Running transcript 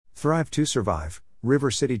Thrive to Survive,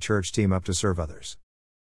 River City Church team up to serve others.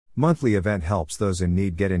 Monthly event helps those in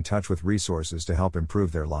need get in touch with resources to help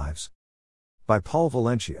improve their lives. By Paul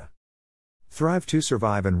Valencia. Thrive to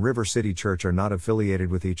Survive and River City Church are not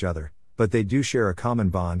affiliated with each other, but they do share a common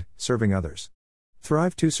bond, serving others.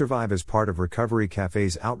 Thrive to Survive is part of Recovery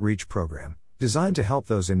Cafe's outreach program, designed to help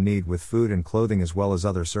those in need with food and clothing as well as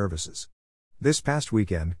other services. This past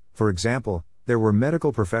weekend, for example, there were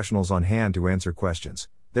medical professionals on hand to answer questions,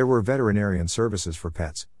 there were veterinarian services for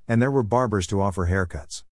pets, and there were barbers to offer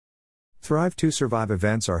haircuts. Thrive to Survive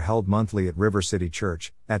events are held monthly at River City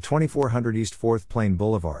Church, at 2400 East 4th Plain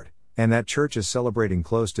Boulevard, and that church is celebrating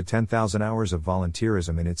close to 10,000 hours of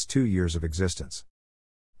volunteerism in its 2 years of existence.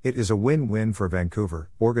 It is a win-win for Vancouver,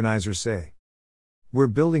 organizers say. We're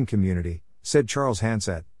building community, said Charles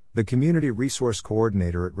Hansett, the Community Resource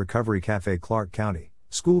Coordinator at Recovery Cafe Clark County,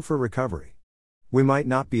 School for Recovery. We might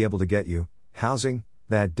not be able to get you housing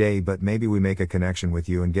that day, but maybe we make a connection with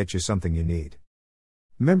you and get you something you need.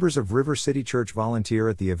 Members of River City Church volunteer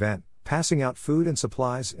at the event, passing out food and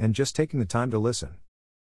supplies and just taking the time to listen.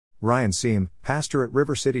 Ryan Seam, pastor at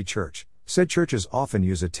River City Church, said churches often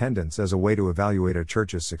use attendance as a way to evaluate a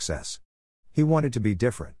church's success. He wanted to be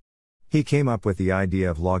different. He came up with the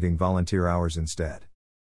idea of logging volunteer hours instead.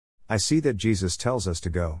 I see that Jesus tells us to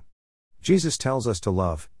go. Jesus tells us to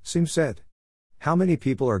love, Seam said. How many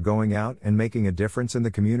people are going out and making a difference in the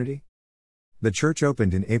community? The church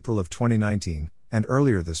opened in April of 2019, and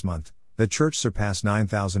earlier this month, the church surpassed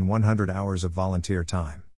 9,100 hours of volunteer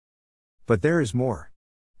time. But there is more.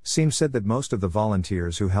 Seam said that most of the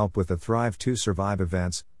volunteers who help with the Thrive to Survive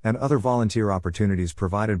events, and other volunteer opportunities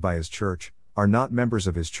provided by his church, are not members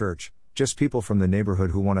of his church, just people from the neighborhood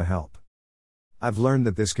who want to help. I've learned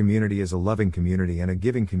that this community is a loving community and a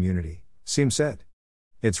giving community, Seam said.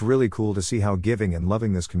 It's really cool to see how giving and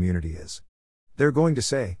loving this community is. They're going to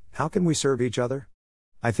say, how can we serve each other?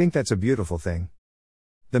 I think that's a beautiful thing.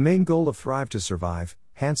 The main goal of Thrive to Survive,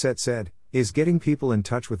 Hansett said, is getting people in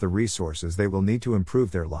touch with the resources they will need to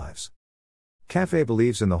improve their lives. Cafe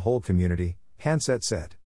believes in the whole community, Hansett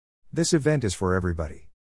said. This event is for everybody.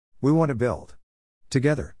 We want to build.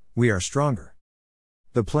 Together, we are stronger.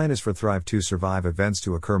 The plan is for Thrive to Survive events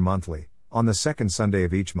to occur monthly, on the second Sunday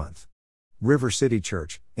of each month. River City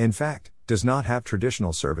Church, in fact, does not have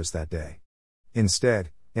traditional service that day. Instead,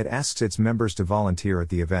 it asks its members to volunteer at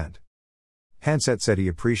the event. Hansett said he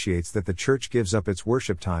appreciates that the church gives up its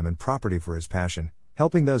worship time and property for his passion,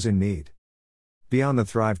 helping those in need. Beyond the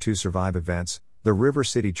Thrive to Survive events, the River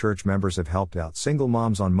City Church members have helped out single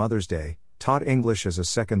moms on Mother's Day, taught English as a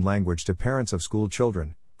second language to parents of school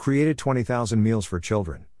children, created 20,000 meals for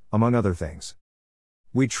children, among other things.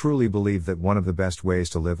 We truly believe that one of the best ways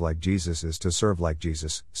to live like Jesus is to serve like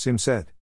Jesus, Seam said.